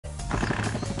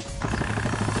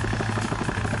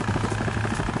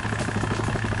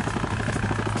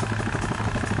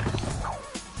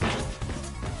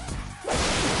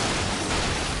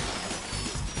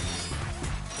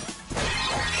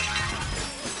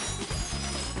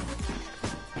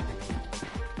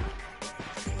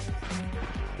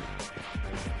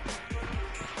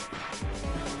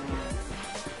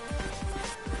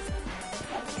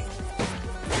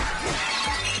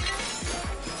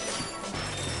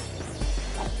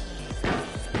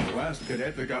last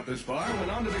cadet that got this far went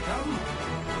on to become...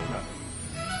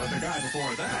 but the guy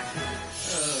before that...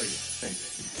 Oh, yeah.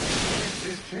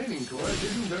 This training course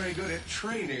isn't very good at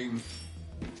training.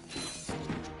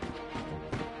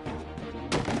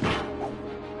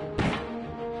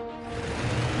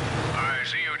 I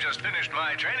see you just finished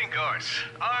my training course,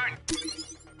 aren't you?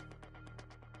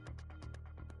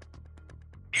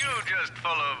 Just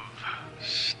full of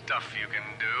stuff you can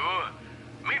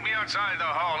do. Meet me outside the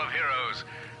Hall of Heroes.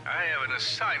 I have an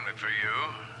assignment for you.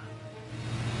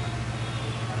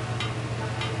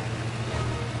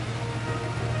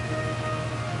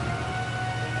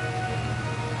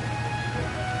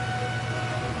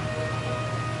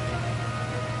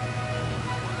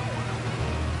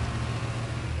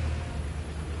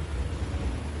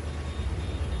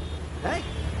 Hey!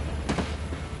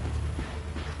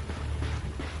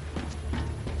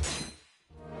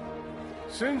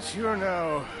 Since you're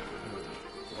now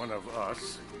one of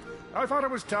us, I thought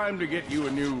it was time to get you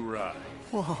a new ride.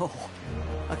 Whoa,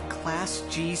 a Class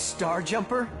G Star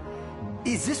Jumper?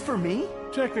 Is this for me?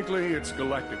 Technically, it's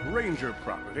Galactic Ranger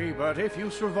property, but if you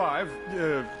survive,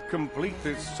 complete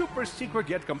this super secret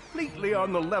yet completely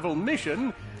on the level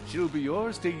mission, she'll be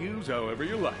yours to use however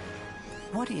you like.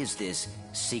 What is this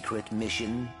secret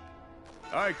mission?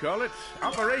 I call it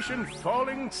Operation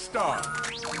Falling Star.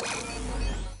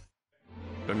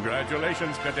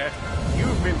 Congratulations, Cadet.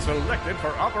 You've been selected for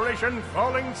Operation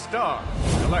Falling Star.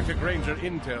 Galactic Ranger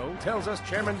Intel tells us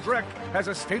Chairman Drek has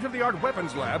a state-of-the-art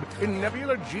weapons lab in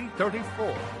Nebula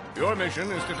G-34. Your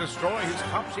mission is to destroy his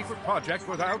top-secret project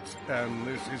without, and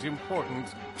this is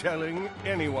important, telling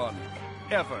anyone.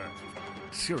 Ever.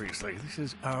 Seriously, this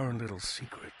is our little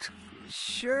secret.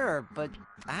 Sure, but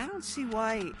I don't see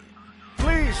why...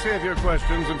 Please save your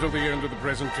questions until the end of the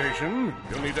presentation.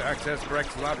 You'll need to access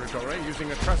Breck's laboratory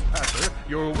using a trespasser,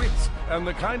 your wits, and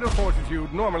the kind of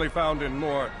fortitude normally found in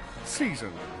more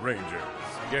seasoned Rangers.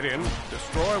 Get in,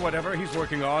 destroy whatever he's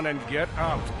working on, and get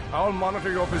out. I'll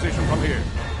monitor your position from here.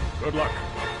 Good luck.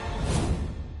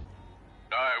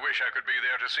 I wish I could be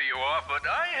there to see you off, but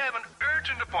I have an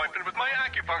urgent appointment with my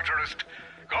acupuncturist.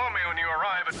 Call me when you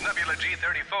arrive at Nebula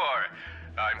G-34.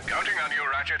 I'm counting on you,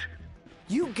 Ratchet.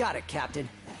 You got it, Captain.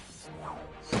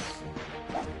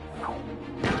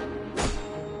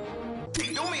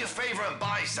 Hey, do me a favor and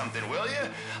buy something, will you?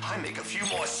 I make a few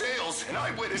more sales, and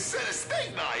I win a set of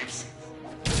steak knives.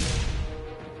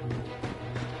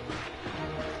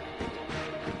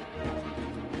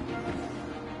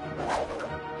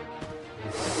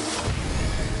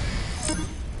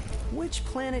 Which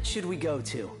planet should we go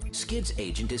to? Skid's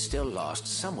agent is still lost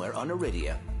somewhere on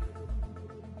Iridia.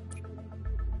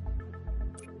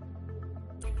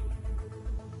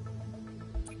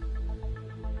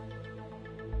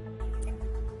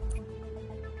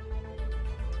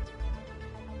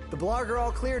 The Blarg are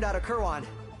all cleared out of Kurwan.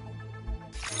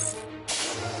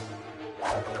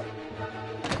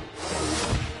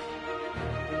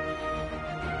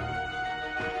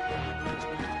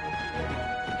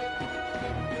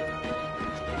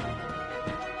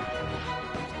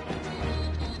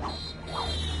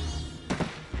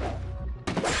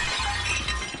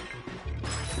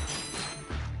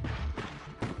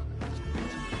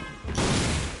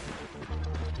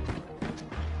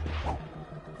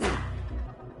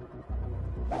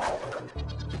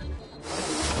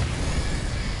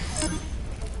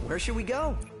 Where should we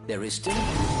go? There is still...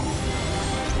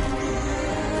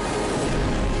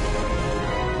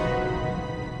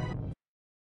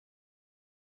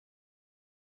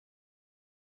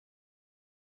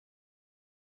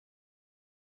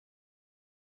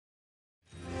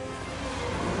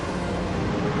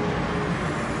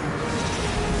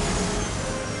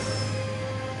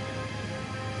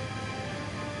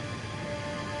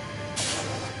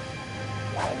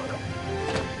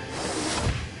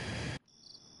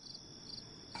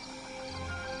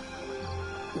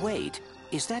 Wait,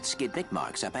 is that Skid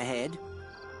McMarks up ahead?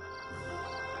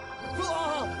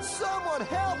 Oh, someone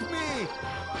help me!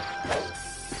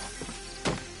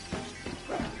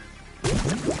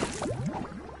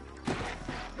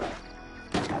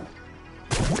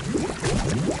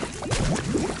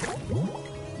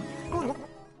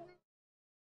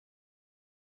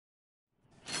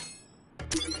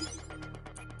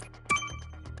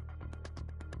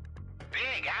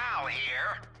 Big Al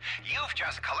here. You've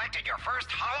just collected your first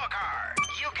holocard.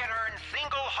 You can earn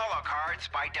single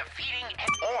holocards by defeating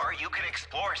or you can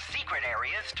explore secret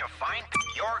areas to find...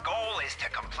 Your goal is to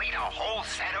complete a whole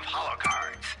set of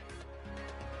holocards.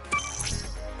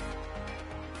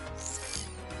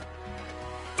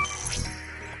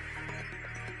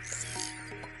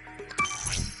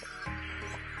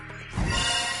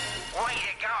 Way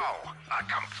to go! a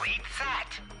complete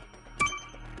set.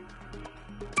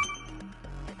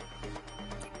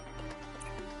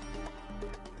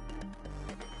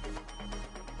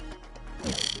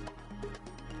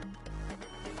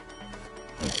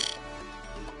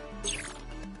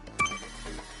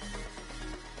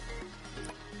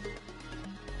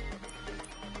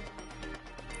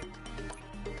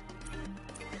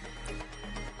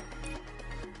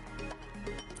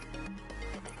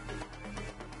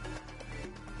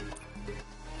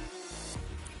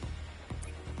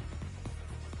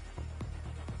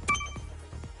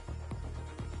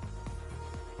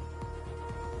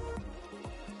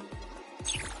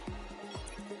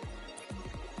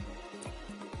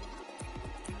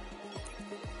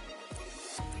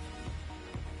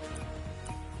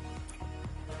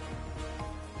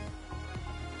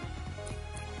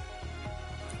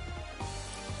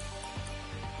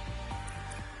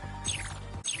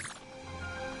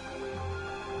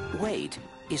 Wait,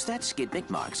 is that Skid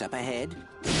McMarks up ahead?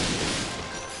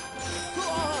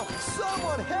 Oh,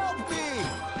 someone help me!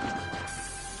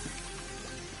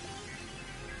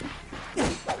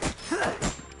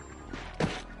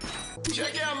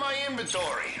 Check out my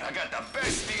inventory. I got the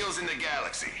best deals in the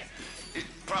galaxy.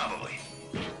 Probably.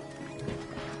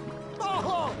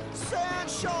 Oh, sand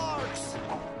sharks!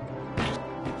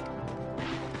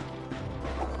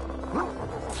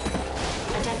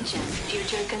 Attention,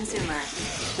 future consumer.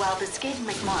 While the Skid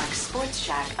McMarks Sports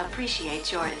Shack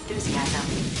appreciates your enthusiasm,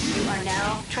 you are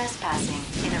now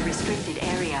trespassing in a restricted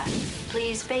area.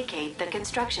 Please vacate the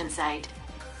construction site.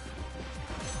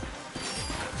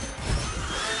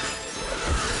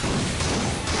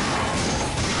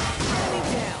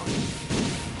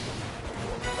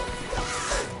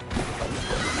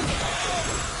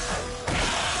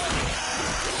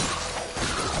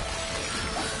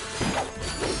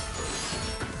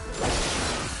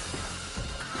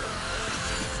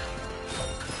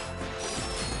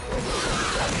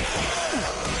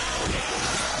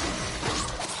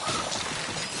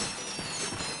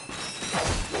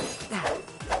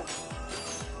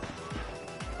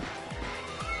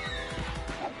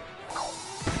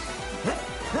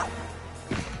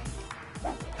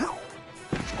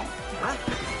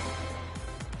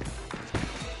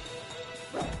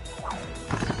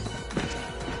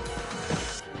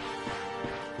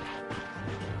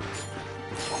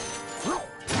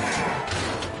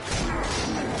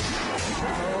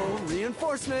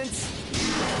 Reinforcements!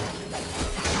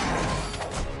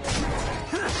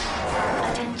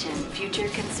 Attention, future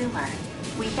consumer.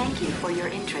 We thank you for your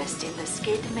interest in the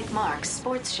Skid McMarks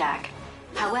Sports Shack.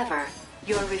 However,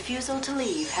 your refusal to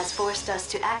leave has forced us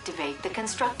to activate the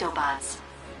Constructobots.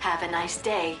 Have a nice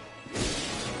day.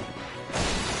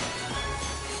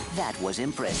 That was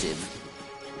impressive.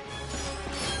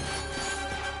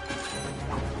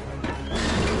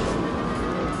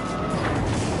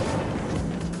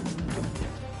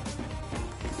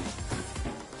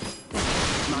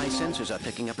 My sensors are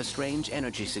picking up a strange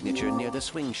energy signature near the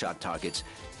swing shot targets.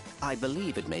 I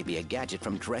believe it may be a gadget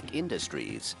from Trek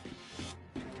Industries.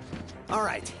 All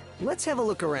right, let's have a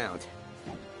look around.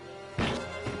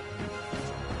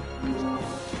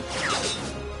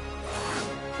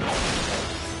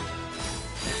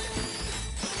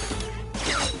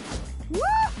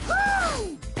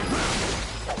 Woohoo!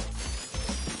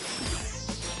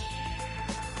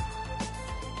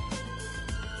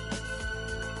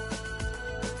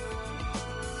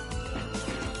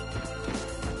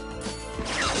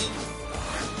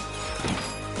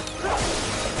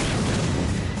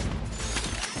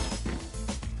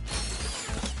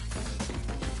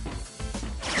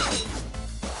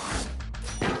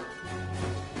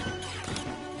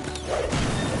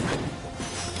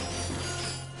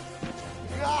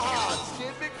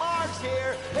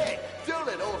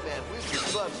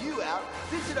 You out,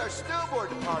 visit our snowboard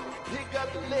department and pick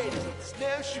up the latest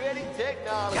snow shredding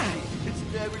technology. It's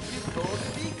never too cold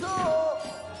to be cool.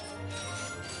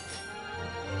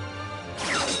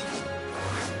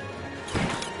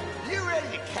 You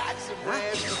ready to catch some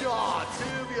waves?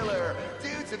 Aw, tubular.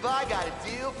 Dudes, have I got a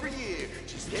deal for you.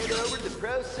 Just head over to the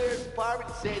Pro Service department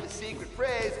and say the secret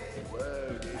phrase,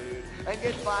 whoa, dude, and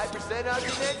get 5% on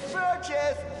your next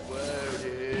purchase. Whoa,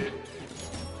 dude.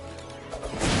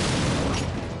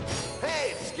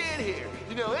 Hey, it's Skid here.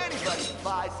 You know, anybody can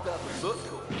buy stuff and look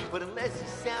cool, but unless you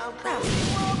sound cool, you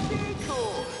won't be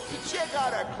cool. So check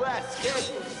out our class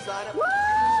schedule to sign up for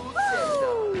Cool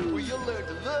Techno, where you'll learn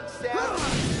to look, sound,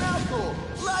 and smell cool,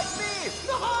 like me.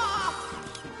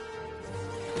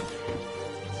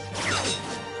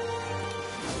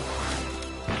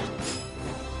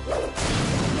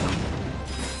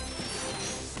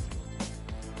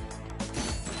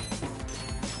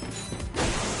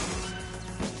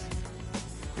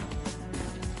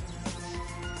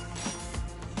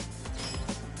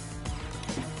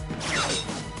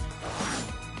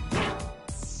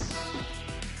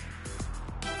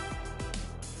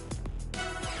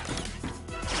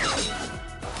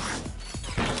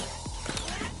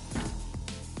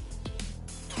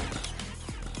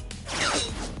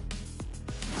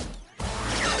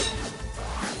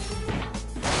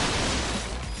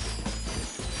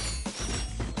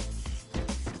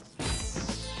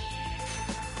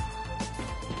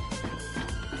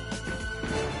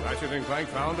 Ratchet & Clank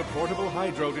found a portable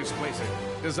hydro displacer,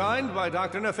 designed by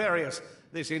Dr. Nefarious.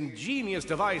 This ingenious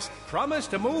device promised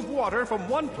to move water from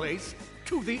one place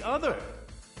to the other.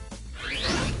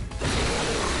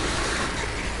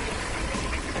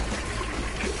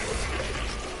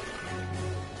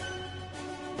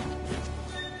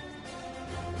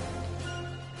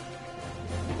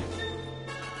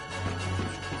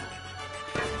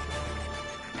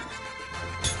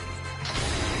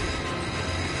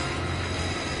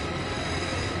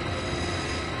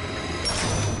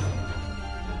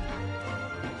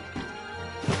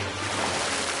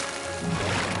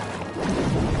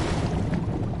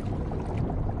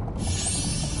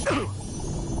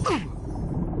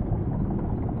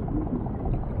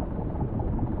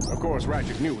 Of course,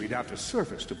 Ratchet knew he'd have to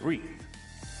surface to breathe.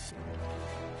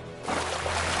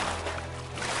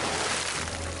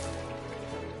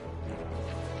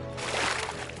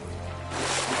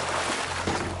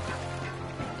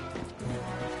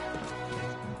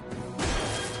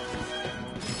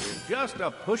 With just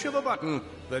a push of a button,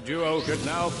 the duo could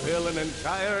now fill an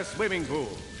entire swimming pool.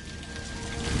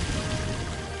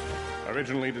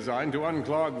 Originally designed to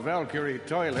unclog Valkyrie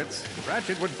toilets,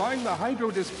 Ratchet would find the hydro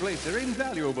displacer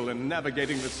invaluable in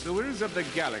navigating the sewers of the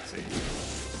galaxy.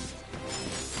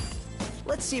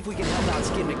 Let's see if we can help out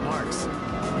Skid McMarks.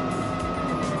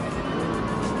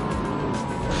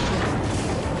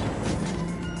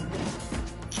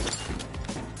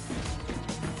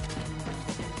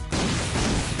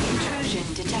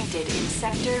 Intrusion detected in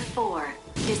Sector 4.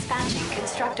 Dispatching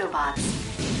Constructobots.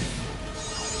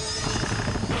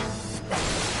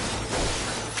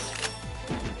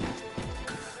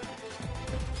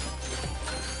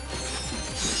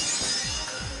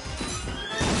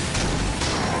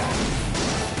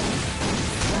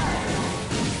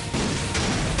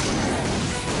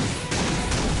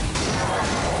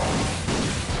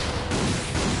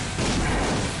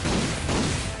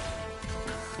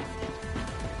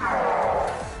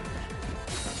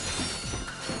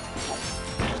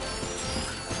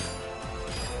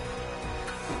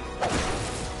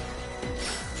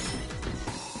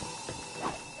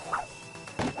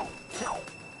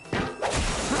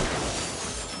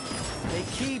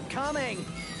 Keep coming!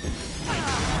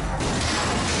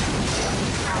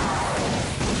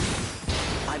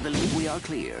 I believe we are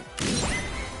clear.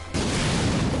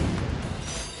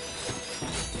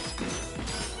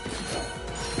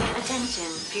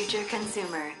 Attention, future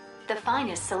consumer. The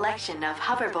finest selection of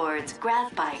hoverboards,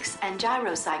 grav bikes, and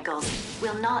gyrocycles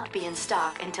will not be in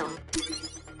stock until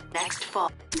next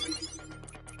fall.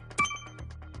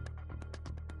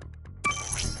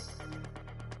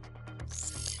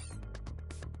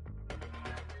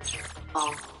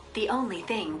 The only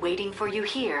thing waiting for you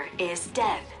here is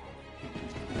death.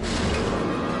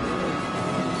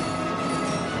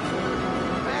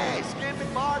 Hey, Skid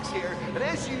McMarks here, and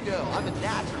as you know, I'm a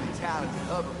naturally talented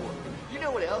hoverboarder. You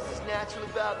know what else is natural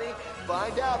about me?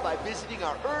 Find out by visiting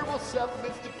our herbal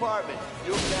supplements department.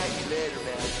 You'll thank me later,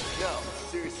 man. No,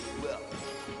 seriously, you will.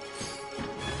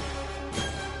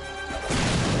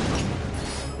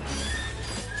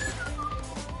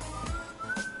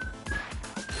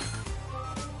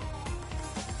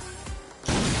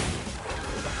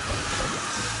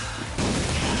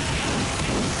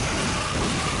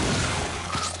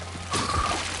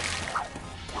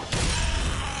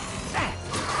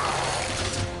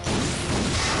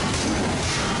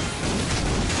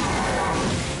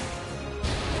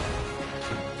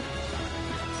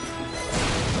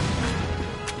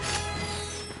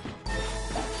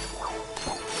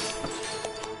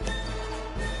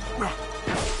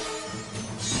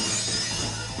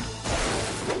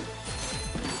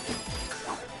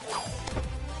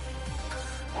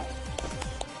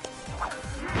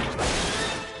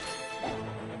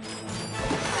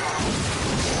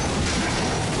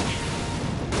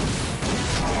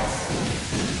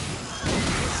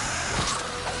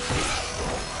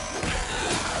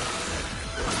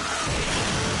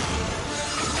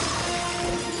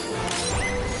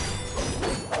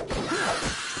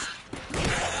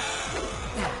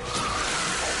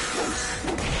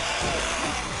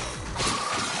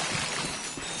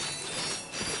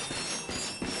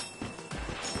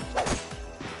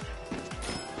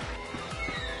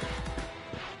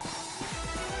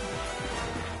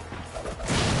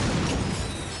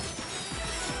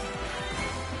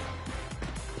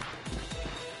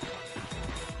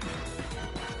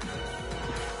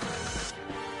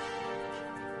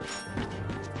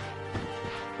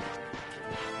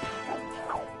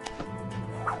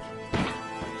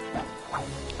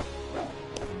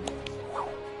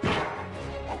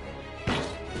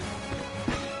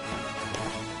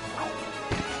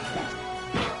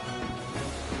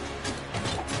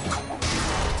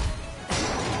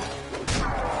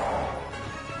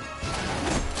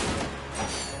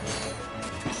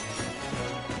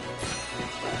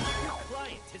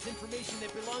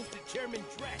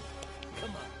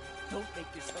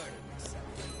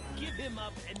 him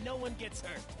up and no one gets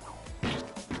hurt.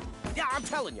 Yeah, I'm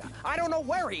telling you, I don't know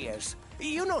where he is.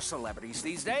 You know celebrities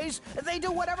these days. They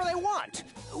do whatever they want.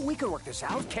 We can work this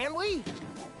out, can't we?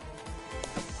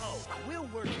 Oh, we'll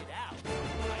work it out.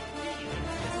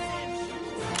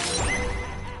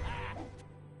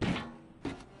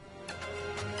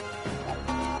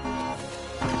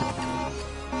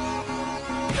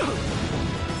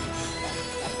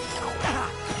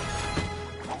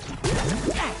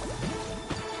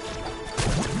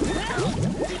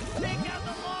 Take out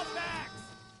the law backs!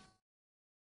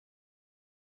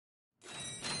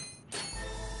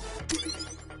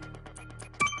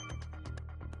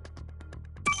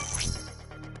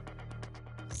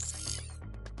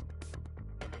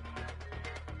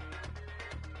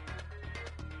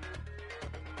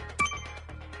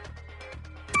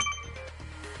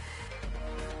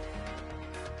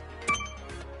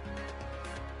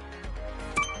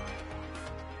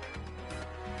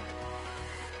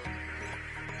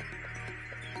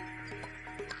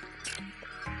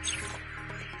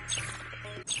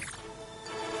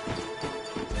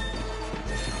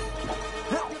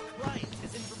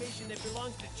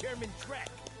 Belongs to Chairman Drek.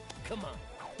 Come on,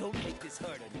 don't make this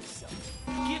hard on yourself.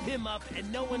 Give him up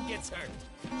and no one gets hurt.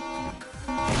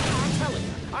 I'm telling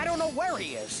you, I don't know where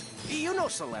he is. You know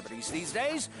celebrities these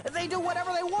days. They do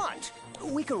whatever they want.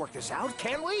 We can work this out,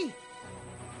 can't we?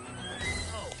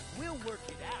 Oh, we'll work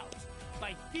it out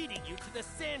by feeding you to the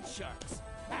sand sharks.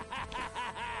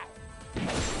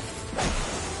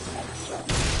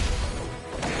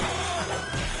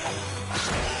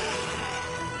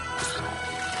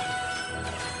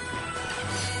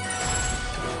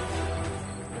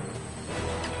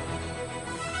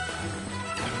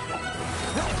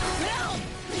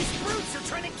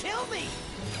 Trying to kill me!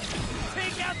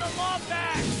 Take out the law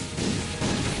backs!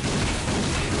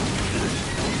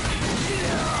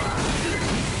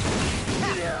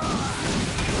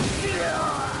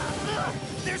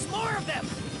 There's more of them!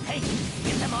 Hey,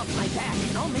 get them off my back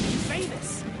and I'll make you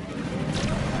famous!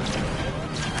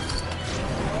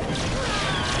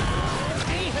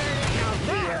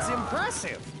 Now that's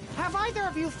impressive! Have either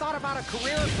of you thought about a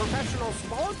career in professional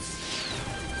sports?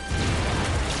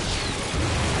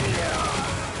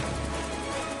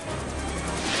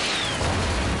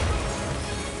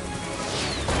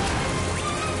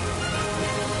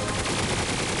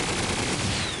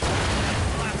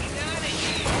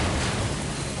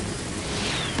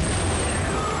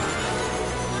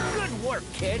 Good work,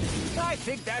 kid. I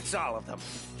think that's all of them.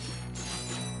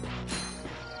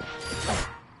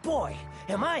 Boy,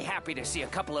 am I happy to see a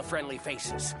couple of friendly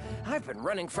faces. I've been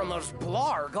running from those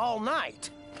blarg all night.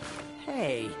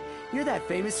 Hey, you're that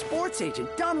famous sports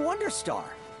agent, Don Wonderstar.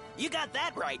 You got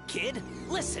that right, kid.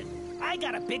 Listen, I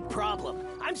got a big problem.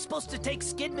 I'm supposed to take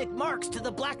Skid McMarks to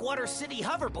the Blackwater City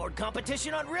hoverboard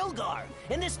competition on Rilgar,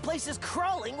 and this place is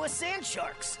crawling with sand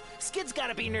sharks. Skid's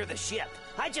gotta be near the ship.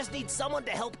 I just need someone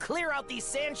to help clear out these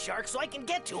sand sharks so I can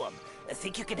get to them.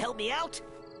 Think you can help me out?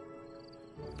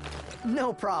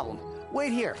 No problem.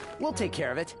 Wait here. We'll take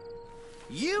care of it.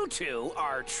 You two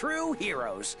are true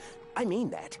heroes. I mean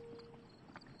that.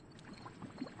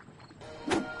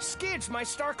 Skid's my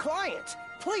star client.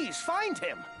 Please find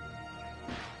him.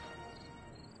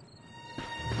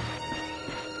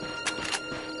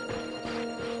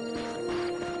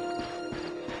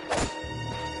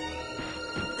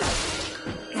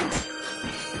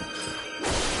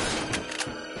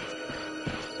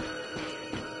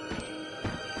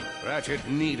 Ratchet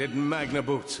needed Magna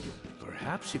boots.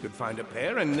 Perhaps you could find a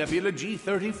pair in Nebula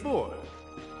G34.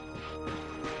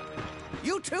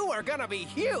 You two are gonna be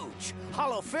huge!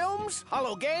 Holo films,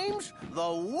 holo games,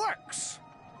 the works!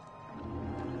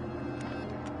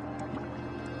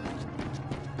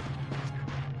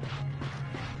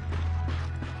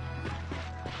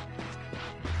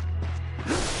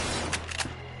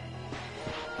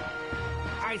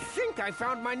 I think I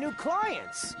found my new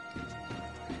clients.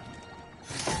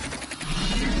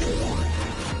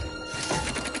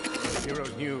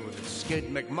 Heroes knew that Skid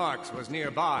McMarks was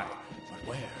nearby. But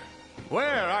where?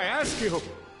 Where, I ask you?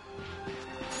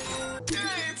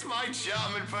 It's my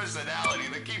charming personality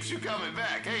that keeps you coming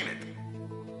back, ain't it?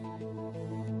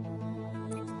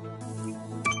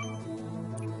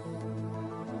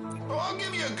 Oh, I'll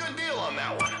give you a good deal on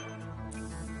that one.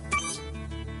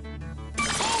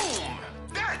 Boom!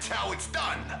 That's how it's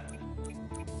done!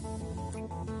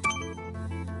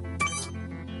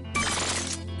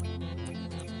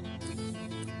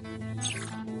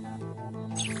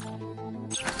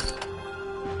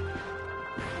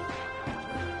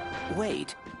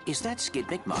 Wait, is that Skid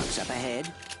McMarks up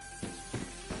ahead?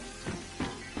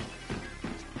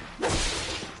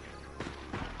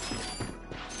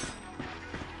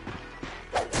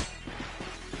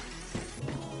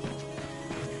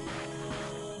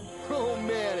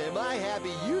 I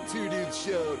happy you two dudes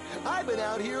showed. I've been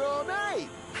out here all night.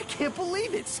 I can't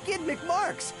believe it, Skid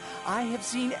McMarks. I have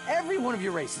seen every one of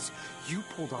your races. You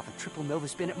pulled off a triple Nova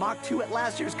spin at Mach 2 at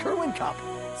last year's Kerwin Cup.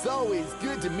 It's always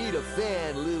good to meet a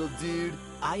fan, little dude.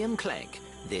 I am Clank.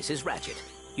 This is Ratchet.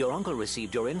 Your uncle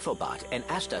received your infobot and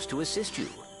asked us to assist you.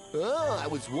 Oh, I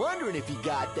was wondering if he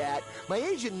got that. My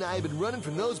agent and I have been running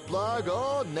from those blarg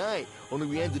all night. Only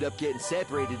we ended up getting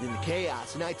separated in the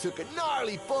chaos, and I took a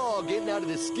gnarly fall getting out of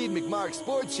the Skid McMark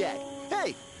Sports Shack.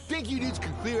 Hey, think you dudes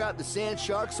can clear out the sand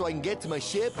shark so I can get to my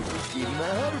ship? Give me my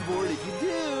hoverboard if you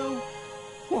do.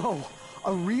 Whoa,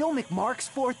 a real McMarks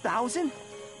 4000?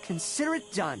 Consider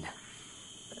it done.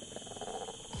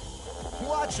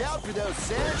 Watch out for those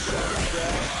sand sharks, bro.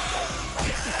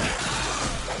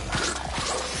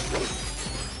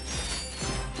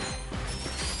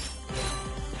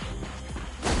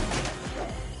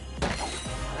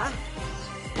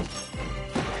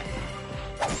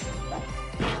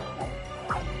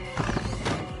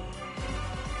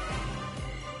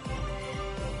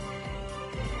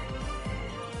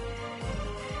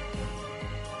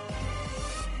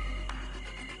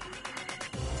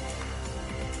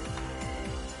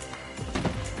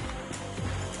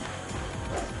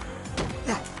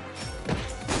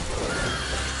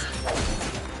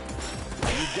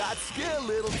 Got skill,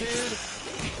 little dude.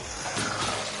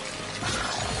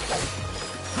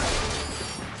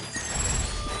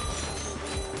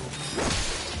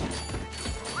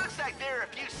 Looks like there are a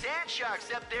few sand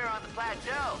sharks up there on the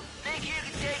plateau. Think you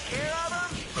can take care of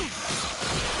them?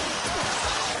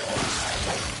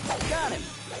 Got him.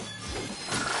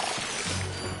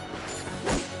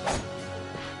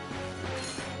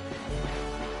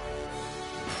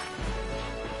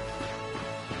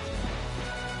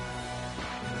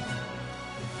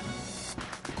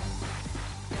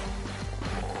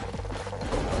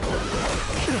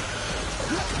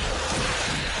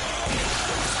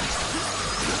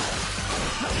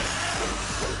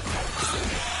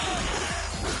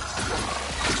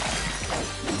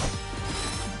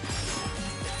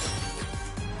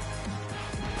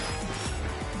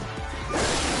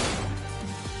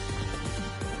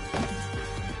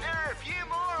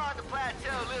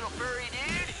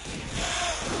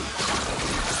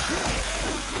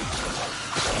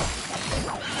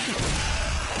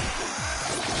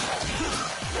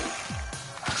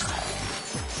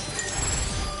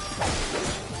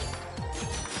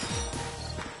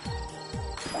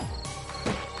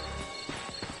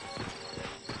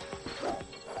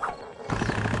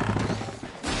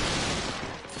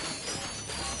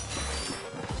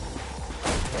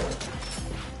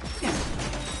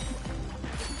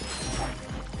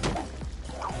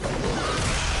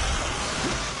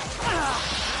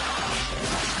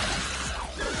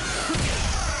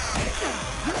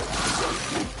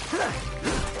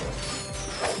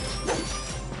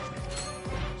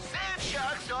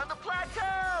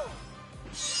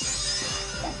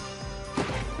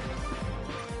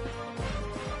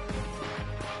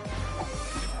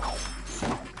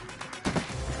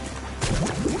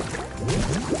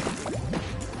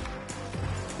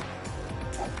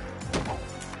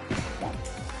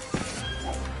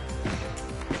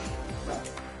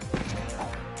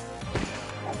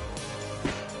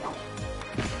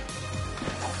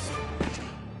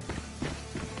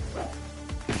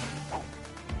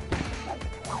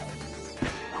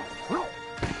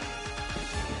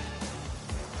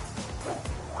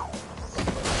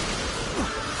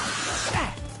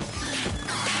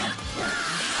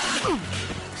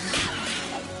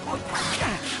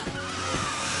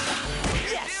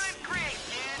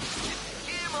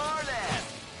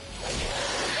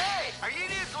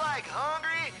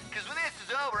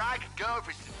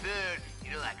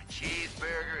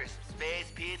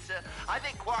 I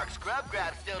think Quark's Grub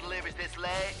Grab still delivers this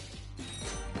late.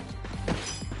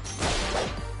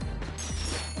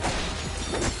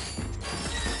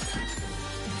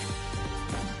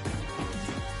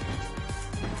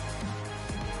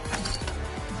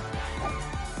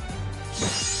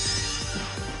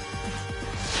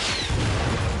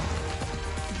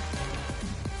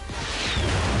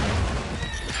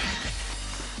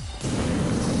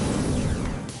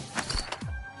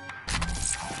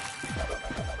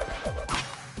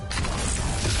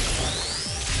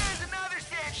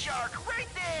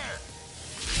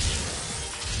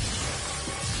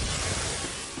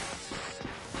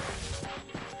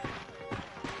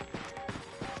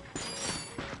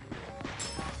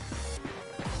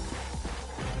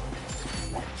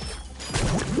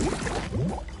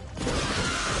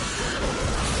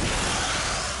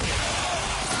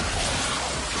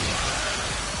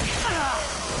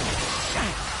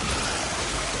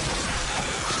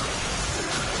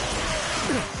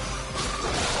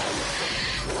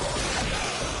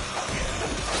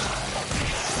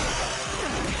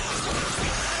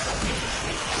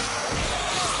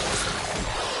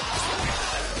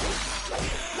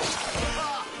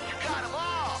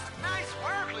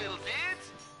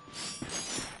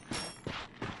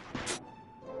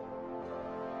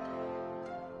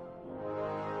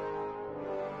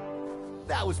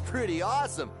 pretty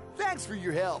awesome. Thanks for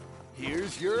your help.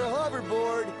 Here's your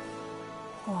hoverboard.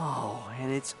 Whoa,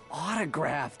 and it's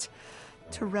autographed.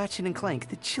 To Ratchet and Clank,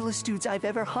 the chillest dudes I've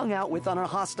ever hung out with on a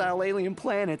hostile alien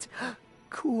planet.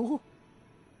 Cool.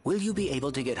 Will you be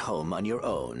able to get home on your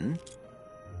own?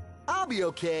 I'll be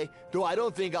okay, though I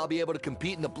don't think I'll be able to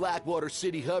compete in the Blackwater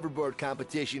City hoverboard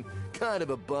competition. Kind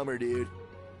of a bummer, dude.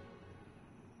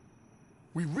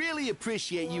 We really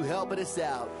appreciate you helping us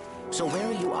out. So where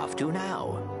are you off to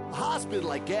now? A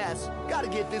hospital, I guess. Gotta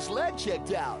get this leg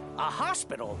checked out. A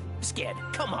hospital? Skid,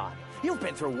 come on. You've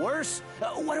been through worse.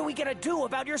 What are we gonna do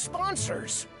about your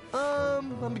sponsors?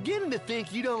 I'm beginning to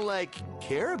think you don't,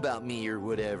 care about me or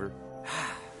whatever.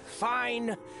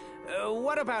 Fine.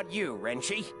 What about you,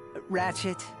 Renchi?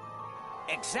 Ratchet?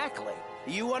 Exactly.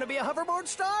 You want to be a hoverboard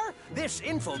star? This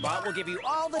infobot will give you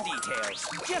all the details.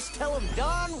 Just tell him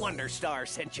Don Wonderstar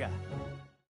sent you.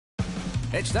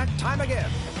 It's that time again.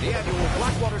 The annual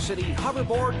Blackwater City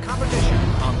Hoverboard Competition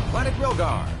on planet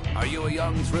Rilgar. Are you a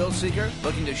young thrill seeker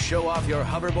looking to show off your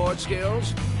hoverboard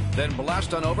skills? Then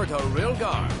blast on over to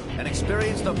Rilgar and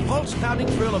experience the pulse-pounding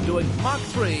thrill of doing Mach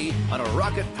 3 on a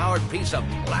rocket-powered piece of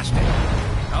plastic.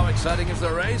 How exciting is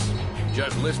the race?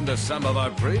 Just listen to some of our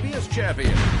previous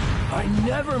champions. I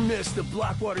never miss the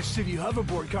Blackwater City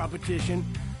Hoverboard Competition,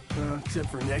 except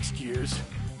for next year's.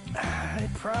 I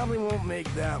probably won't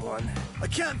make that one. I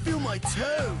can't feel my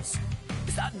toes.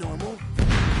 Is that normal?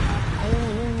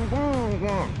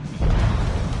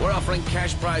 We're offering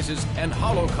cash prizes and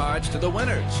holo cards to the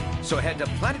winners. So head to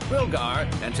Planet Rilgar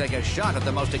and take a shot at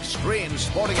the most extreme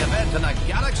sporting event in the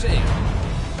galaxy.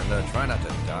 And try not to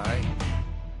die.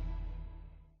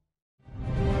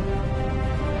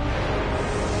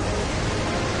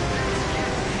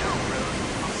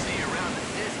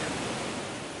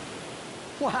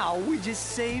 Wow, we just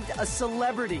saved a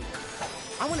celebrity.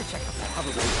 I want to check out the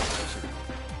hoverboard competition.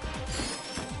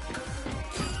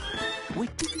 We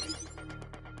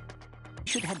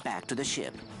should head back to the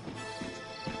ship.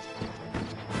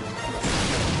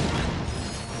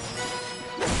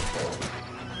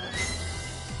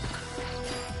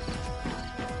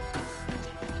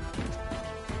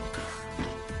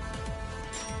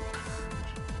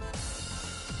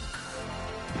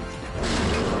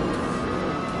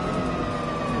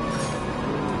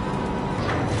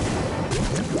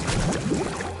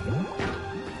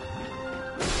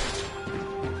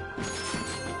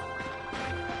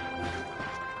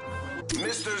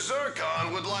 Mr.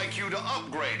 Zircon would like you to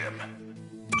upgrade him.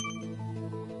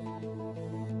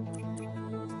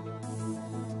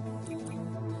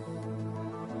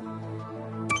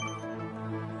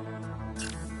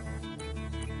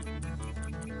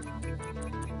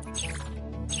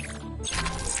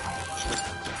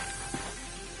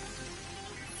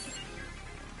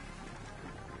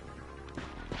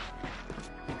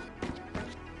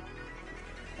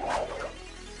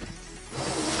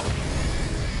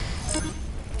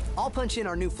 I'll punch in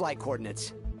our new flight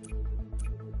coordinates.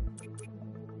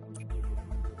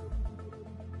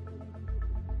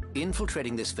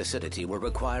 Infiltrating this facility will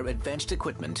require advanced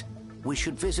equipment. We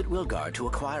should visit Rilgar to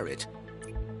acquire it.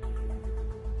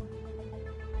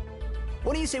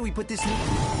 What do you say we put this in...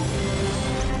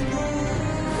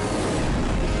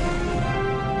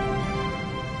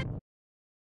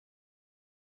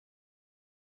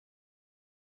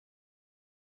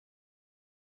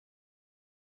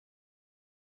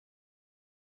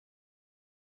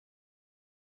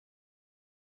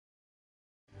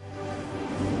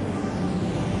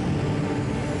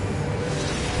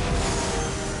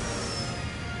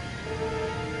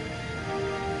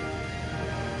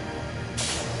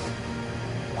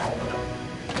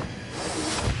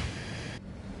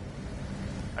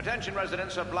 Attention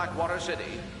residents of Blackwater City.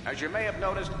 As you may have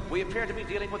noticed, we appear to be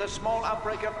dealing with a small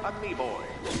outbreak of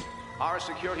amoeboids. Our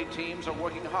security teams are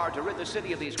working hard to rid the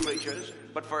city of these creatures,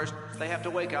 but first, they have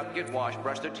to wake up, get washed,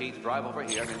 brush their teeth, drive over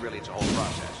here. I mean, really, it's a whole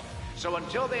process. So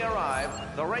until they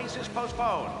arrive, the race is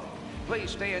postponed. Please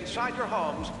stay inside your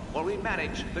homes while we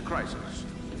manage the crisis.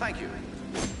 Thank you.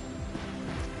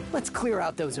 Let's clear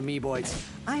out those amoeboids.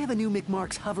 I have a new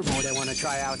McMark's hoverboard I want to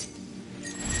try out.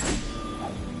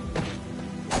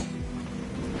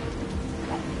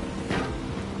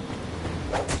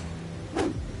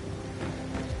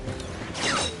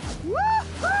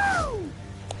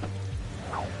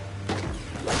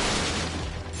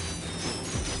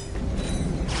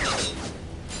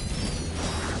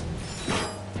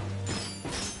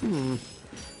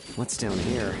 What's down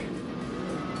here?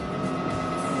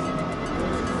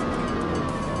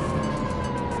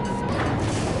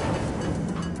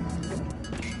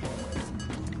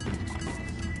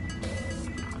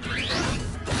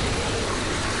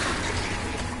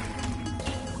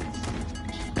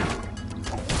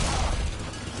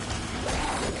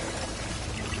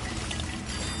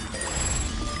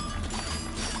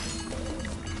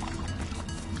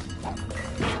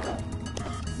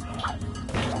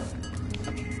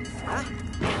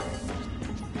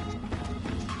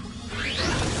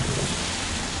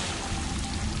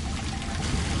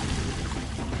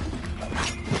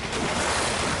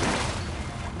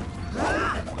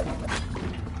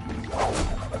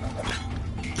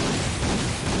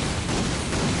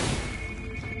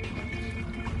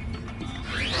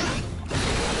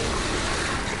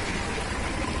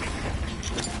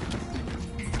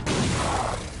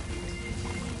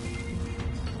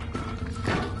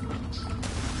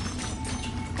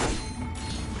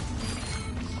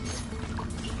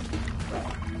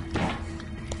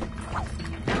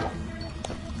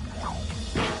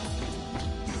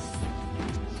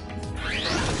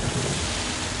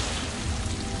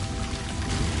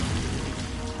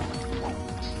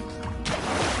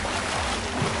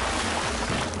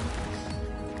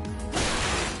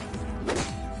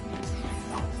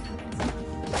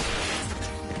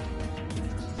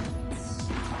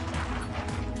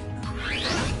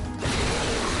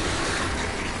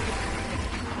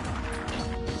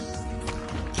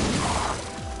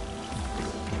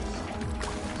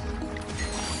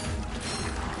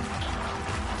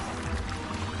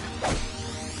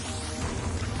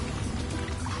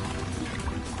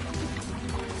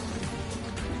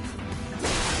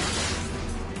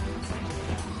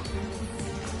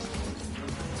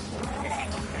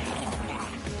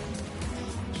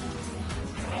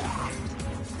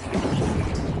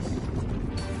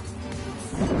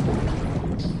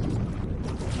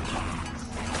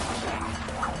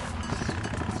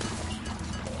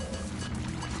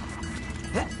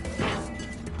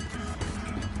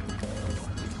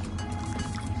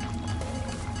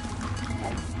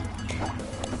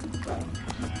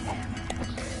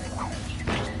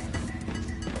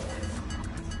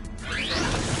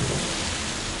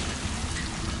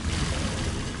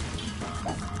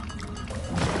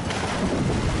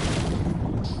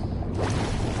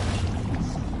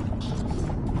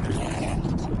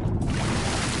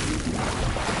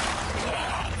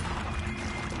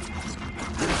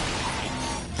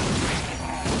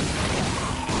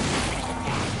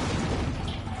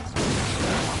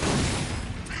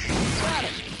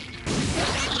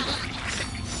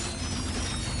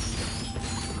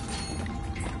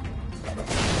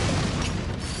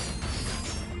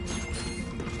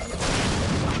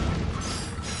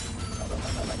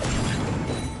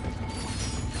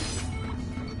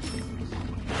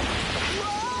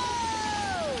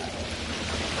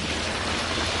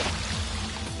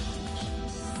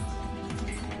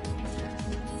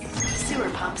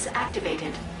 Pumps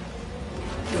activated.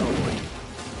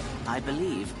 I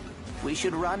believe we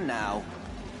should run now.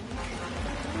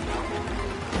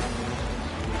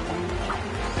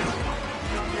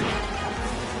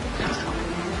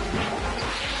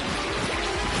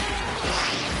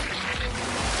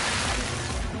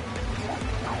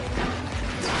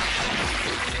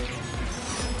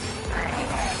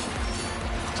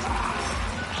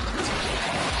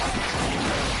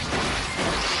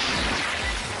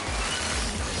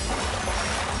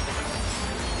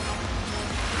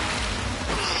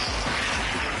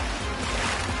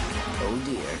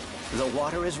 The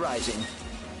water is rising.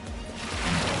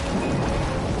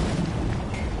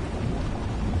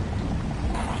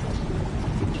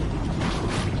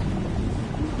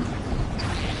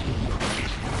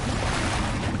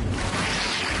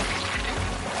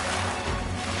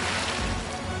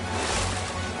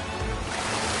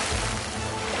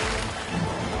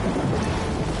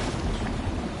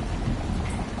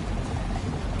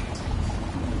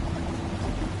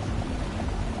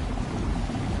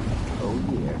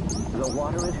 The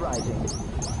water is rising.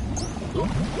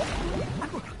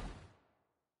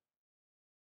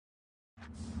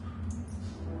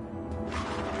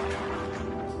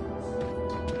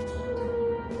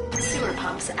 Sewer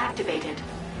pumps activated.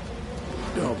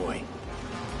 Oh boy.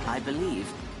 I believe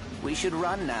we should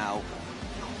run now.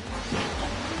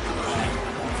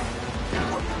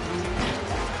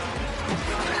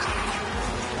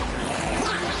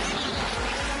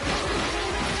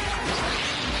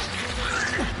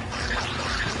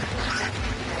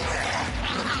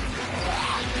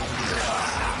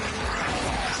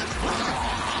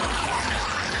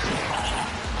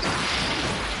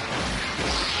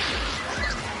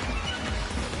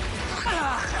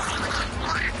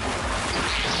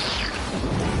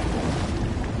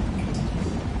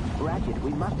 Ratchet,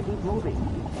 we must keep moving.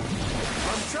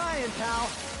 I'm trying, pal.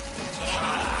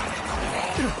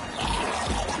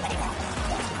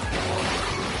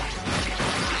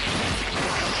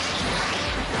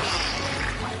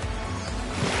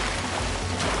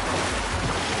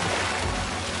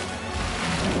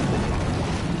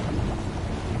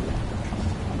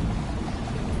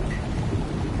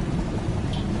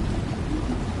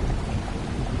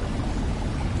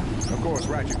 suppose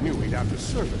Ratchet knew he'd have to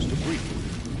surface to breathe.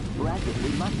 Ratchet, we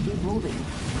must keep moving.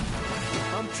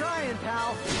 I'm trying,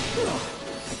 pal.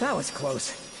 That was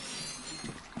close.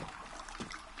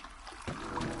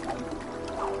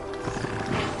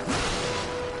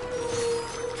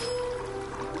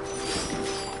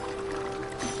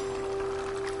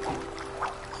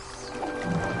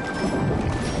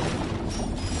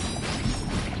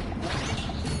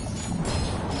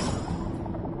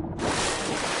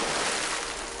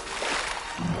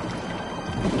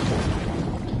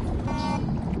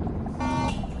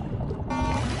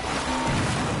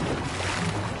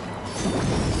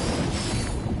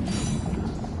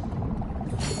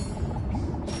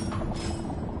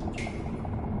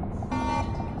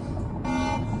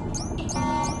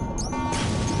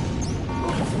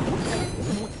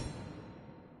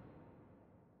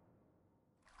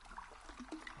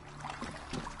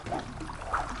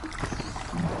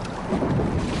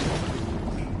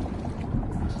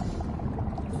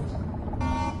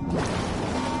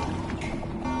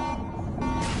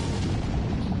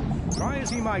 Try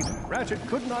as he might, Ratchet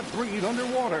could not breathe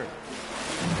underwater.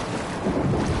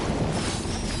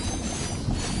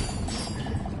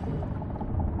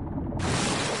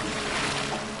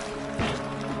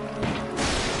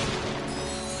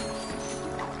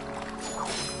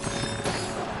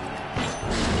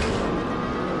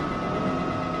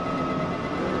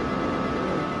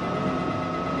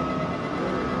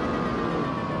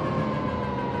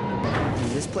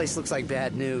 This place looks like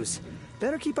bad news.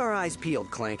 Better keep our eyes peeled,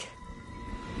 Clank.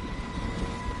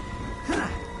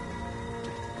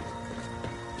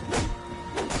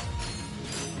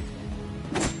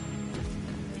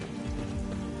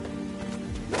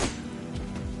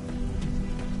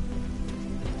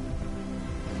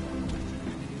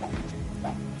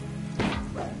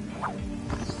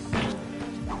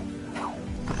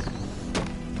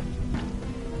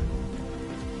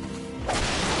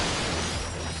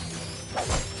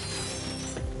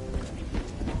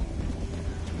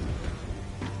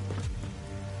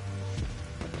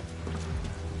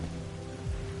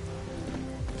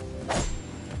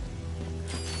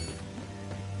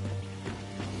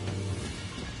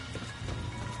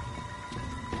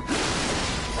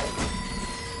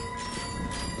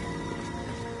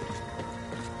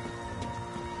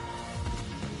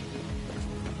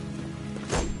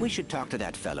 We should talk to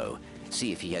that fellow,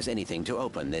 see if he has anything to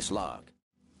open this log.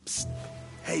 Psst.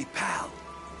 Hey, pal.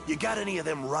 You got any of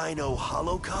them Rhino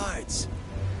holo cards?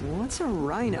 What's a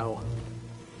Rhino?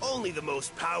 Only the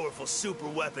most powerful super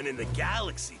weapon in the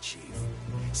galaxy, Chief.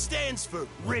 Stands for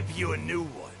Rip You a New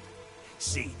One.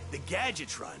 See, the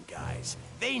Gadgetron guys,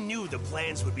 they knew the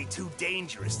plans would be too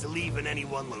dangerous to leave in any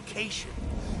one location.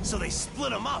 So they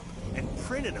split them up and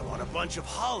printed them on a bunch of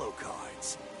holo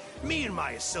cards. Me and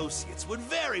my associates would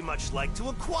very much like to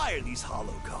acquire these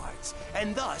holo cards,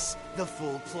 and thus, the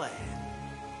full plan.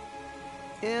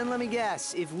 And let me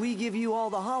guess, if we give you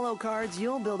all the holo cards,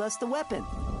 you'll build us the weapon.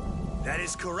 That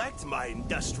is correct, my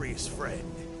industrious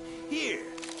friend. Here,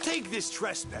 take this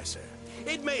trespasser.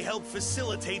 It may help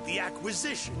facilitate the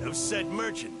acquisition of said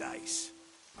merchandise.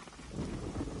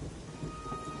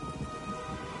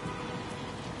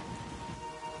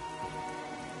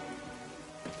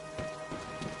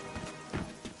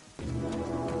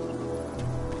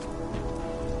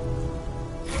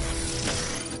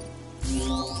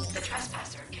 The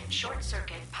trespasser can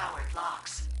short-circuit powered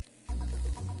locks.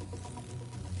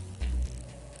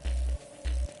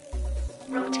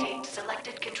 Rotate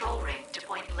selected control ring to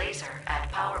point laser at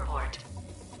power port.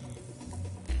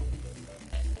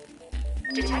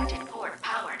 Detected port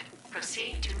powered.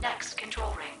 Proceed to next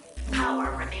control ring.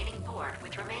 Power remaining port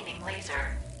with remaining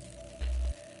laser.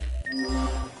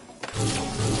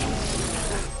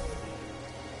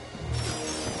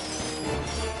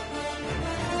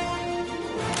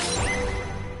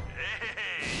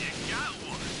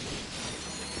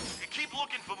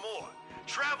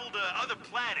 Travel to other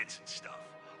planets and stuff.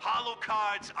 Holo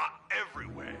cards are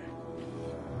everywhere.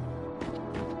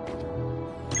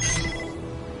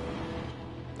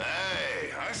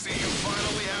 Hey, I see you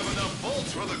finally have enough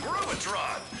bolts for the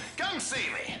Groovatron. Come see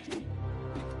me.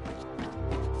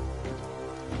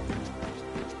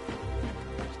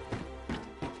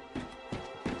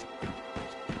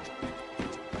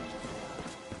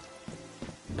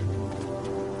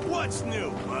 What's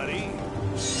new, buddy?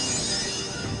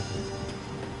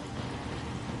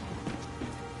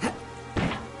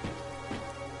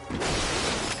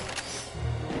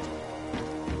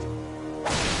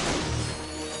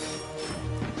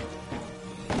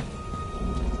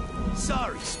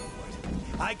 Sorry, sport.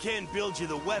 I can't build you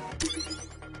the weapon.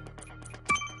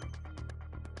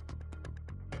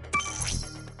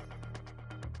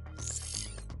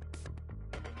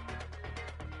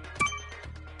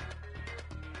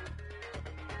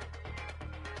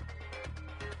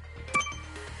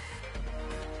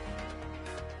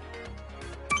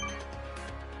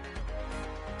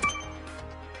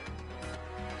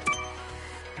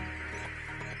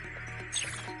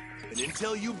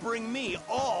 until you bring me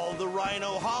all the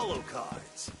Rhino Holo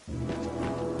cards.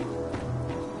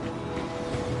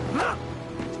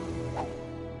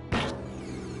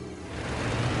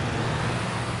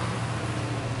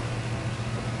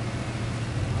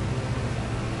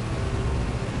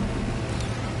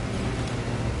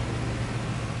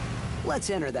 Let's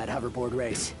enter that hoverboard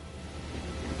race.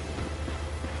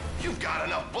 You've got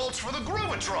enough bolts for the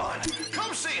Groovatron.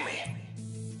 Come see me.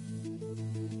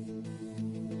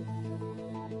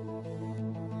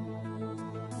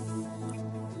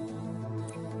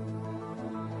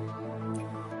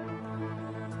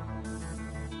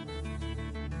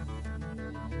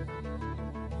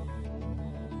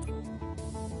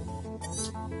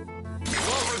 You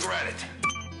won't regret it.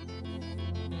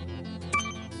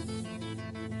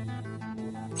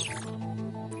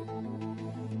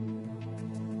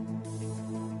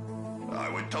 I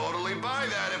would totally buy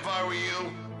that if I were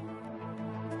you.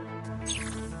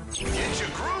 Get your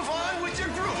groove on with your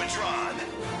Groovatron.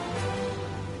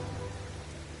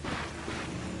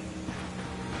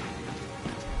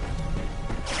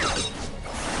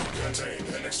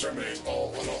 Contain and exterminate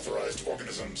all unauthorized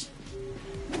organisms.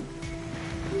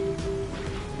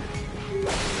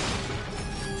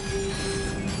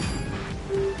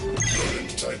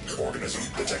 Rodent-type organism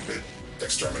detected.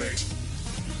 Exterminate.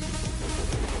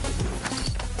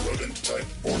 Rodent-type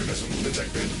organism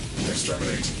detected.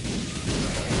 Exterminate.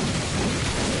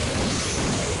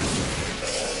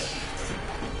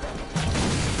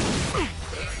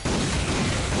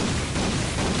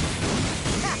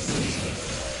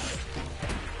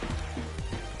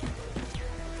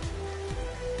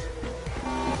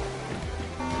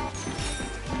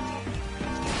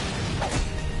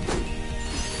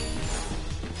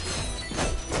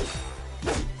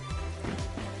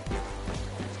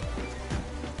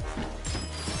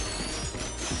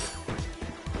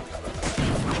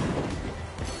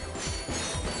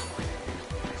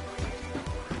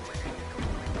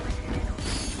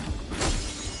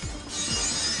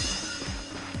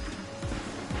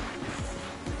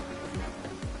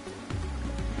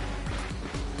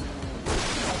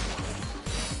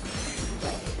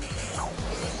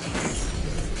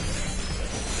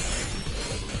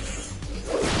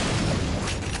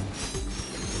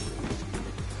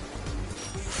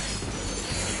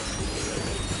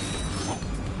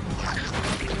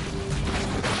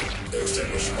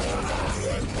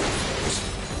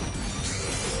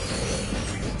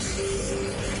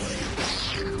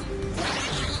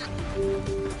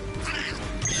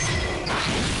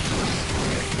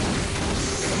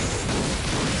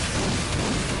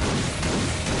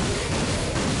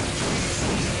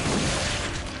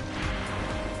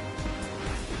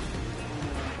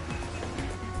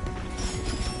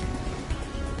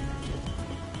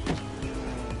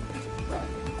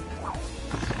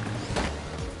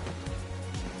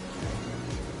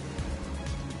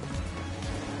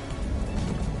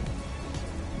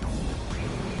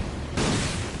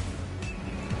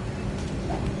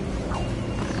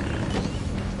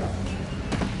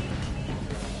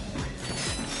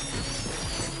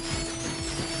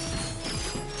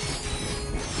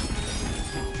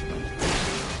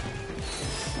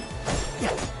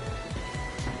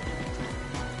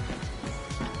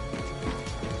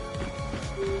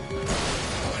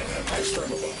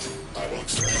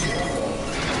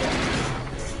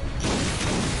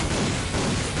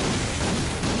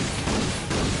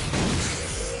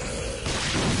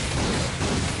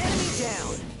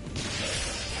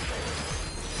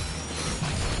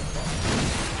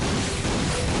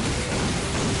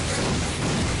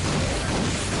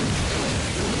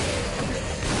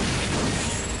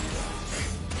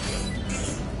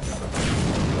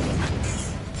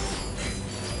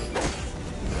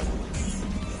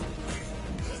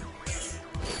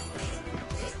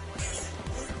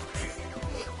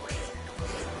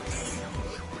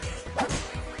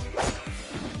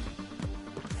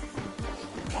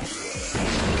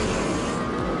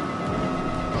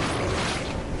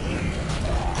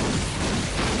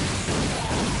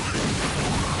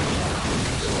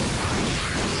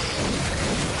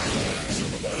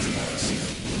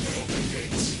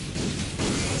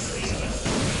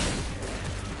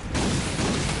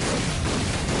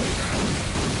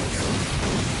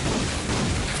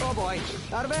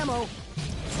 Out of ammo.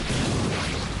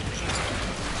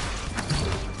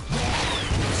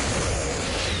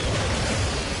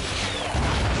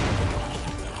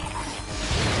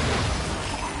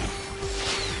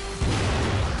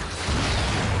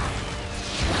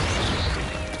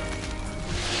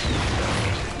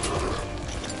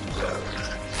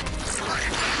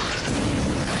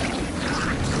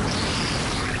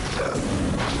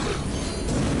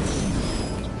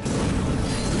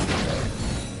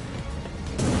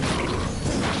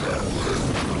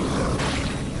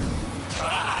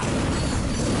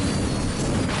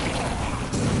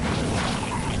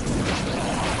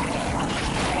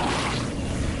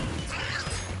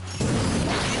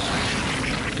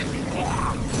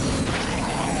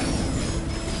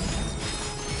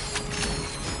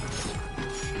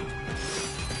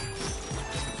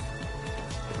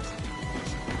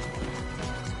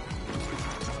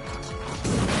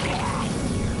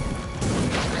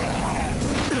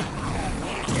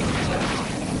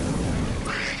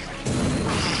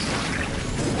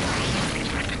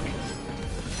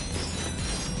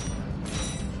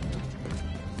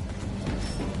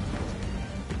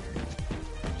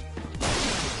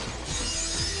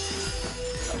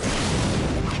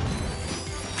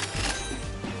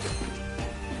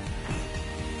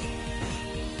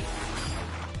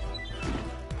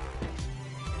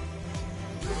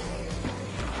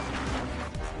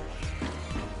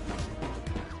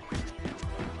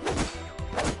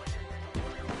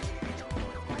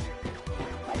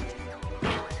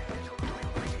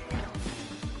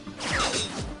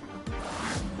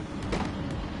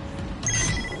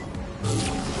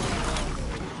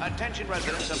 Attention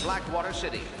residents of Blackwater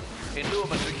City. In lieu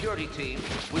of a security team,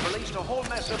 we've released a whole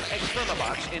mess of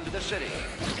exthermobots into the city.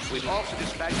 We've also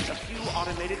dispatched a few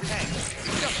automated tanks,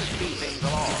 just to speed things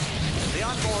along. The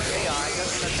onboard AI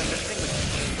doesn't let them distinguish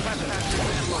trespassers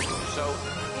and locals, so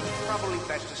it's probably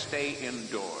best to stay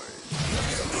indoors.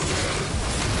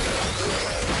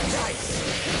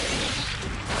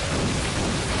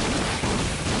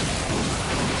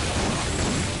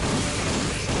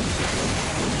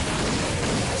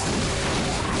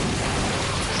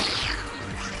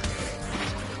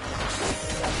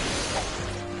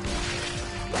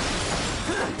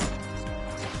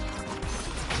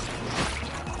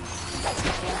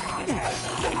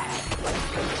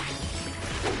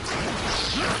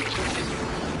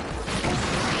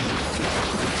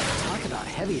 Talk about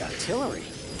heavy artillery.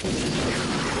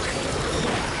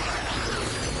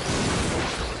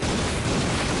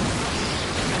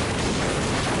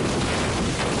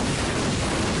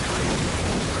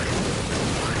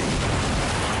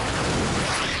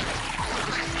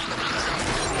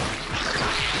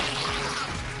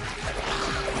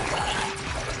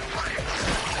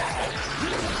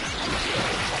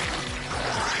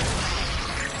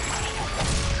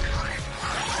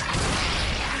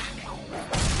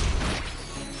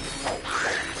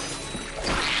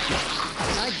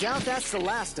 I doubt that's the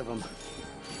last of them.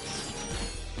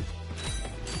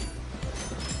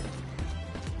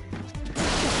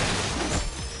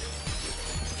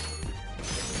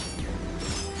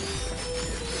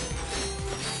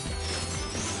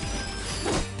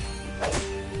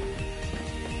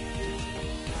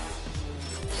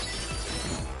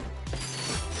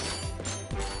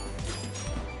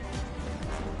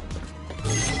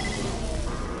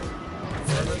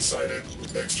 Vermin sighted.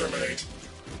 Exterminate.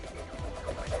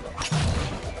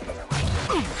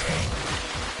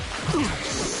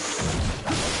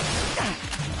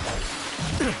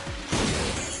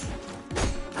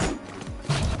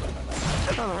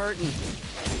 I'm hurting.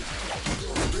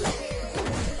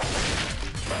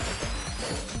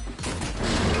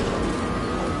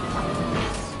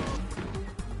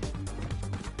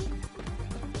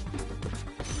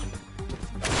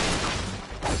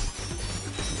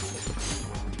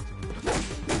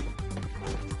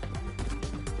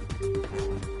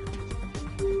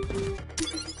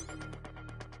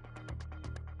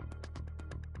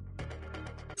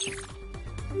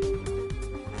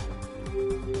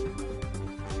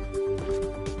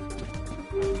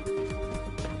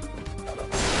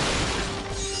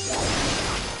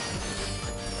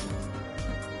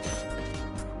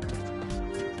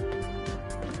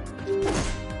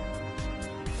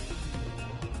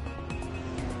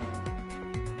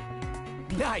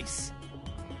 Nice!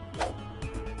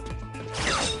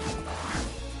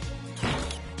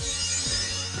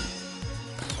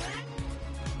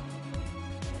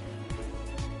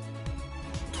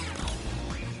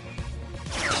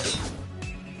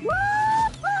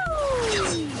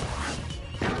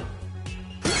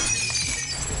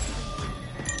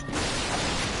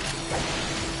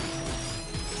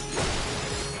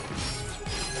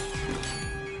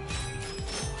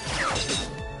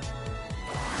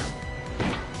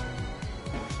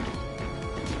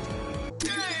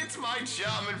 It's my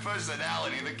charming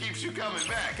personality that keeps you coming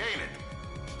back, ain't it?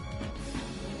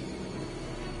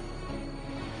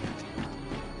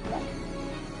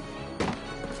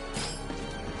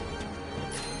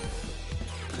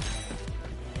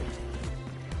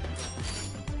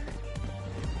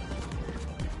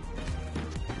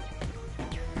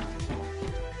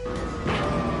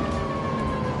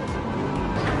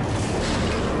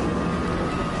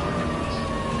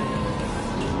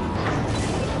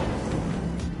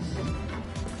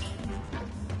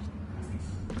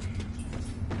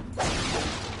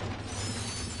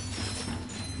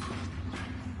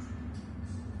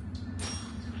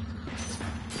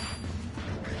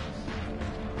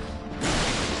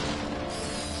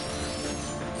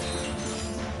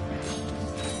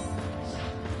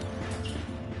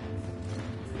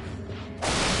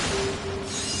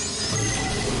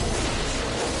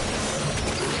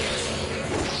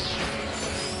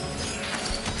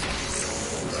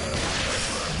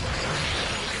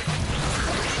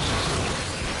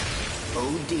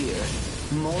 Oh dear,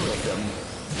 more of them.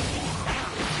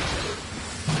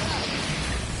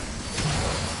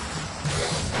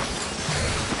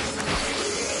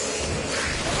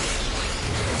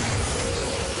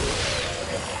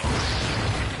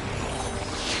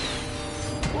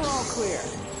 We're all clear.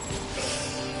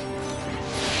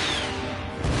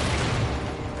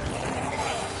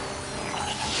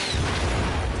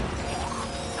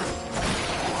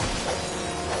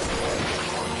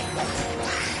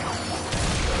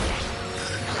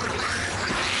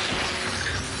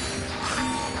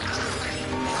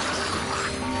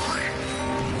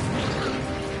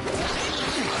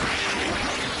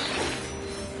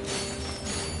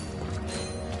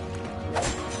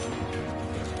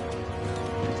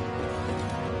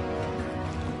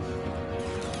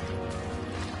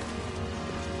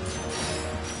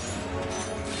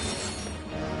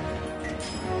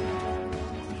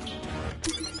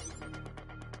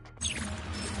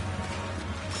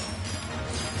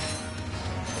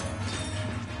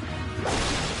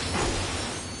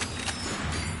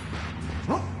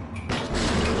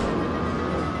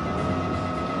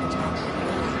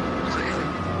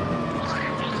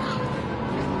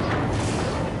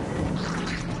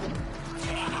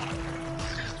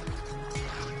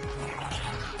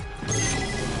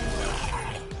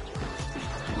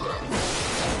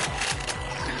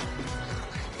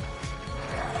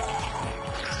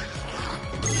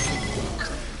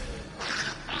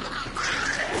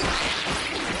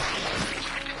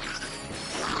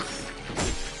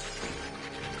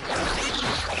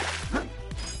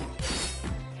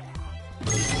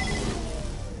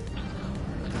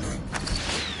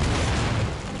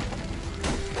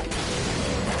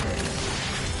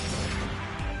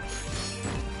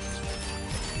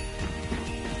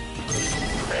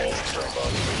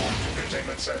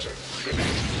 containment center. Repeat,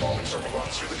 falling circle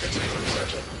runs through the containment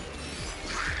center.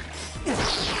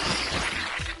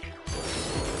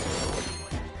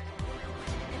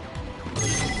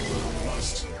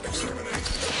 Must exterminate.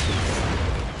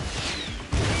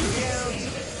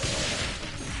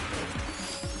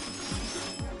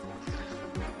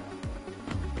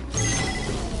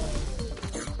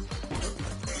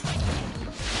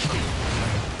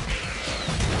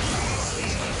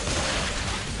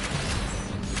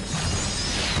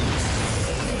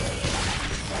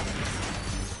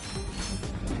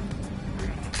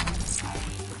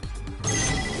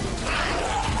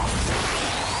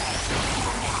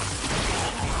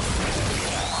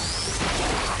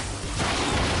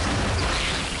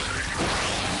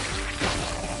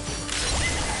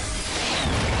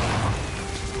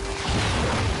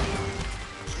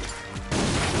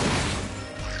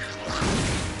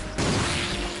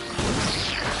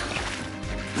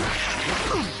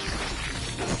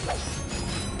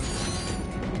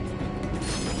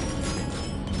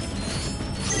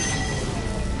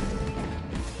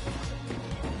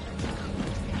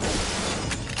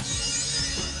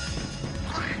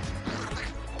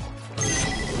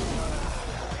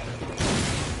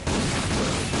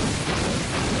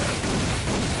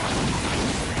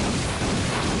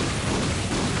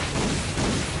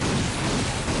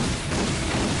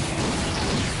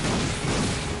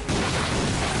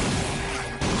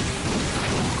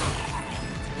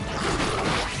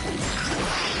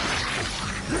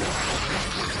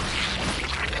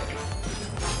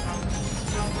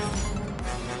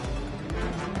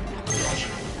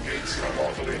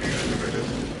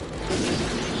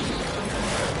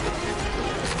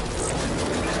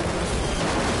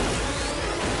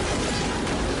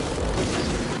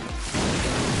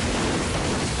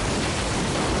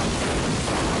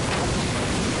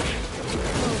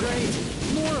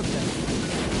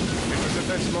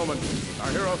 Our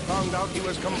hero found out he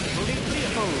was completely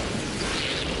alone.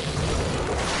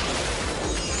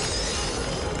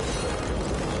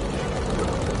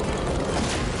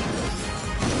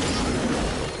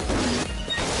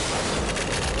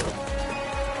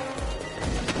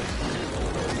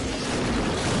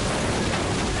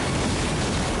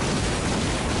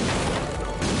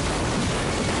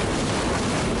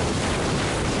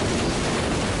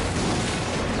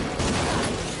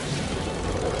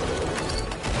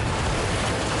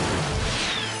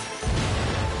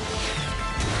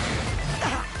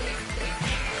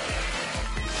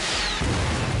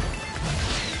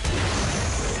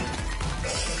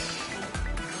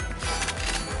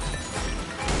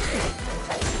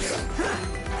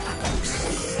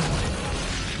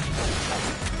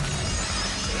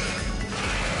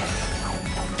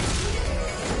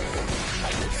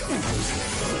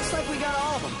 Looks like we got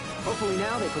all of them. Hopefully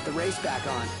now they put the race back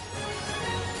on.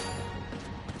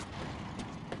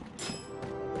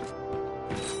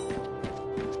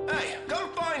 Hey, come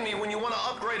find me when you want to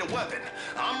upgrade a weapon.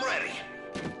 I'm ready.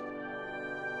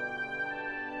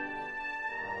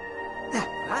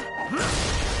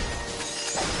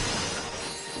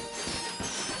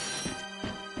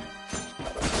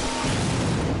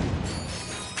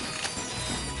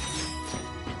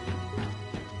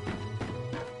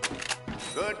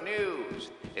 Good news.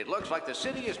 It looks like the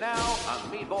city is now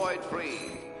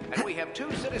amoeboid-free. And we have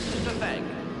two citizens to thank,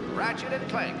 Ratchet and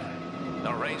Clank.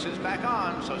 The race is back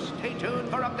on, so stay tuned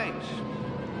for updates.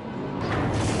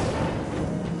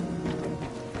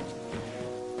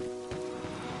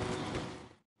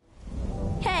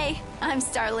 Hey, I'm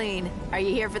Starlene. Are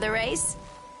you here for the race?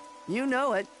 You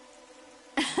know it.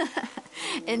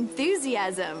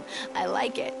 Enthusiasm. I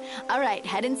like it. All right,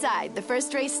 head inside. The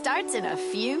first race starts in a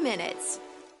few minutes.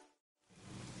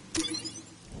 Get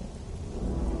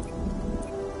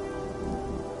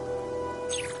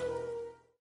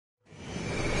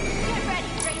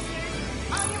ready, racers.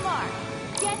 On your mark.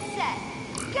 Get set.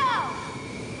 Go!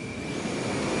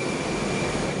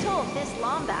 We're told this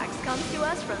Lombax comes to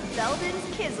us from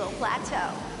Veldon's Kizzle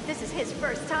Plateau. This is his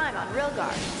first time on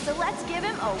Rilgar, so let's give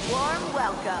him a warm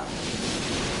welcome.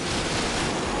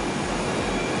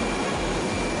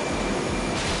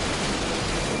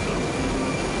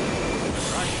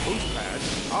 Crash boost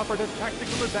pads offered a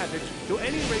tactical advantage to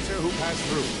any racer who passed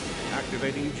through.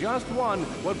 Activating just one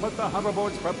would put the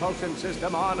hoverboard's propulsion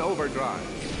system on overdrive.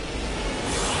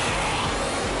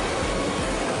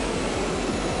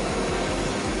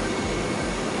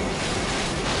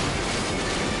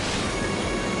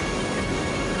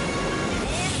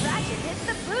 And Ratchet hits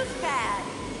the boost pad.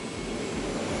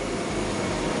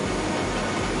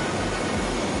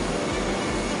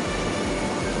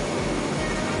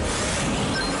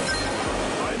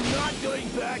 I'm not going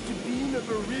back to being a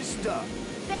vista.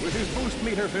 With his boost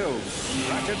meter filled,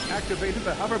 Ratchet activated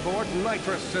the hoverboard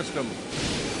nitrous system.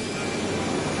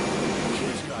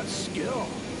 Kid's got skill.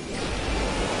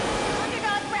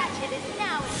 Underdog Ratchet is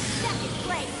now in second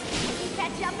place. Can he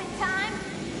catch up in time?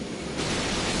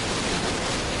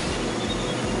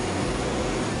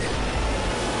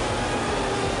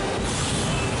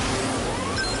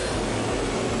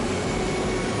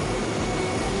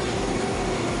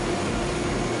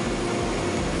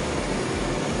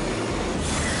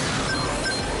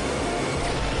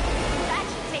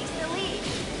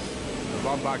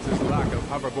 Lombox's lack of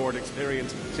hoverboard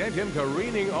experience sent him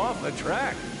careening off the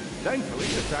track. Thankfully,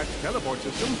 the track's teleport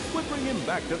system would bring him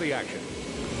back to the action.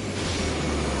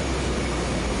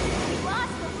 He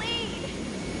lost the lead.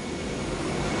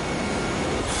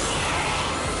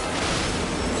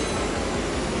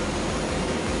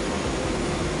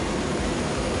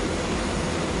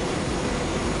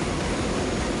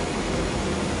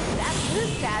 That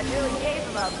boost pad really gave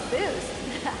him a boost.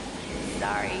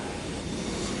 Sorry.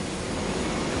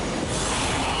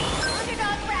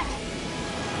 Underdog Ratchet.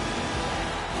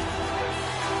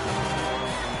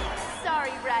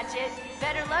 Sorry, Ratchet.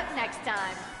 Better luck next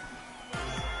time.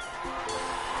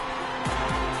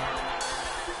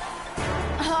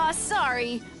 Aw,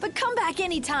 sorry, but come back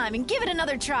anytime and give it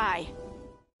another try.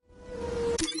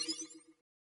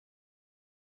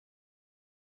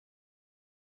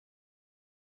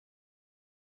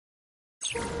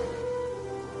 You